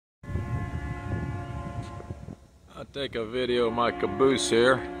Take a video of my caboose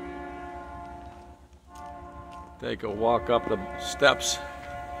here. Take a walk up the steps.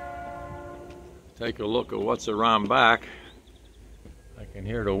 Take a look at what's around back. I can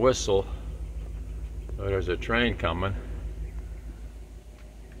hear the whistle. So there's a train coming.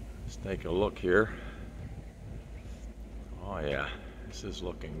 Let's take a look here. Oh yeah, this is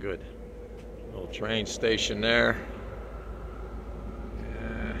looking good. Little train station there.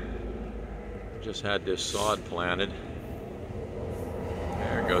 Just had this sod planted.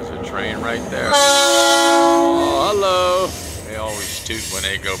 There goes a train right there. Oh, hello. They always toot when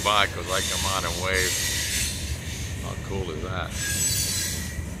they go by because I come out and wave. How cool is that?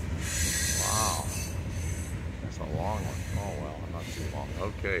 Wow. That's a long one. Oh, well, not too long.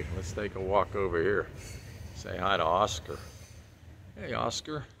 Okay, let's take a walk over here. Say hi to Oscar. Hey,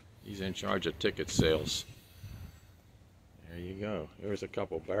 Oscar. He's in charge of ticket sales. There you go. There's a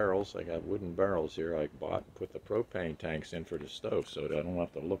couple barrels. I got wooden barrels here I bought and put the propane tanks in for the stove so that I don't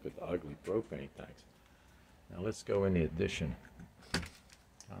have to look at the ugly propane tanks. Now let's go in the addition.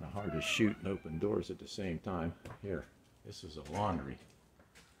 Kind of hard to shoot and open doors at the same time. Here, this is a laundry.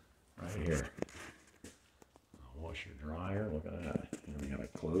 Right here. A washer dryer, look at that. Here we got a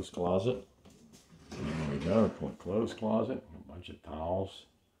clothes closet. There we go, clothes closet, a bunch of towels.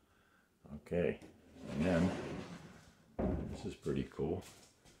 Okay, and then this is pretty cool.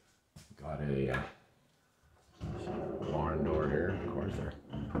 Got a barn door here. Of course,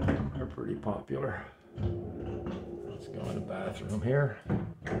 they're pretty popular. Let's go in the bathroom here.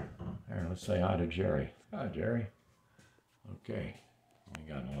 There, let's say hi to Jerry. Hi, Jerry. Okay,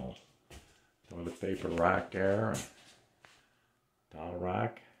 we got a little toilet paper rack there, towel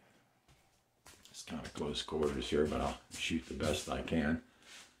rack. It's kind of close quarters here, but I'll shoot the best I can.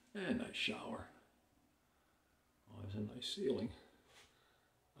 And nice shower. There's a nice ceiling.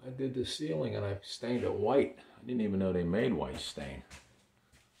 I did the ceiling and I stained it white. I didn't even know they made white stain.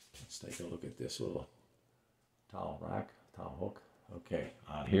 Let's take a look at this little towel rack, towel hook. Okay,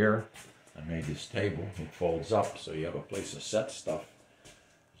 out here I made this table. It folds up so you have a place to set stuff.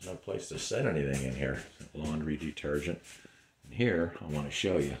 There's no place to set anything in here. Laundry detergent. And here I want to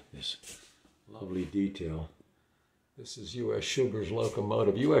show you this lovely detail. This is U.S. Sugar's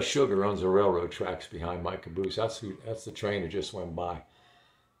locomotive. U.S. Sugar owns the railroad tracks behind my caboose. That's the train that just went by.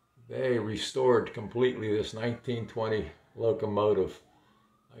 They restored completely this 1920 locomotive.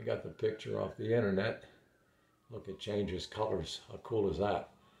 I got the picture off the internet. Look, it changes colors. How cool is that?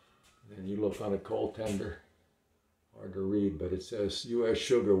 And then you look on a coal tender. Hard to read, but it says, U.S.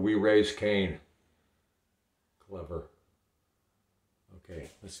 Sugar, we raise cane. Clever. Okay,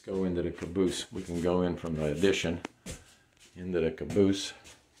 let's go into the caboose. We can go in from the addition into the caboose.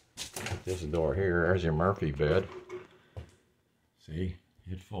 This door here, there's your Murphy bed. See,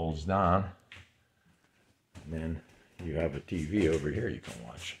 it folds down. And then you have a TV over here you can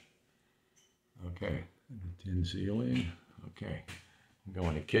watch. Okay, the tin ceiling. Okay, go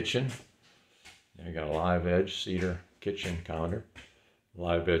in the kitchen. Then you got a live edge cedar kitchen counter.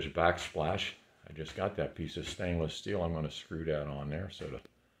 Live edge backsplash. I just got that piece of stainless steel. I'm going to screw that on there so the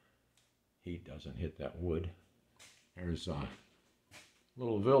heat doesn't hit that wood. There's a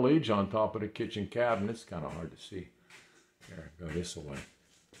little village on top of the kitchen cabinet. It's kind of hard to see. There, go this way.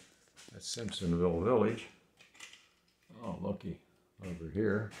 That's Simpsonville Village. Oh, looky over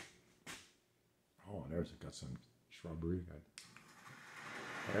here. Oh, there's got some shrubbery.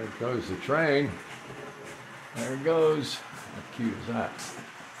 There goes the train. There it goes. How cute is that?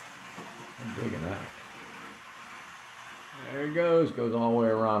 I'm digging that. There it goes. Goes all the way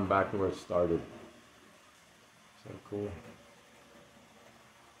around back to where it started. So cool.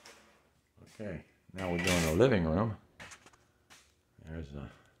 Okay, now we go in the living room. There's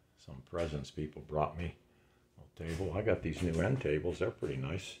some presents people brought me. Little table. I got these new end tables. They're pretty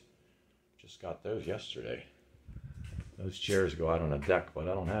nice. Just got those yesterday. Those chairs go out on a deck, but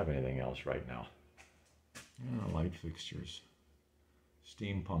I don't have anything else right now. Oh, light fixtures.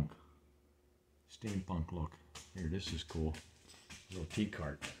 Steampunk look. Here, this is cool. Little tea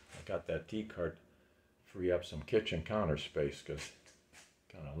cart. I got that tea cart free up some kitchen counter space because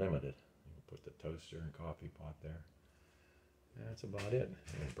it's kind of limited. You can put the toaster and coffee pot there. That's about it.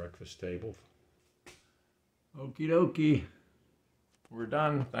 And a breakfast table. Okie dokie. We're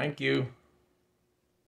done. Thank you.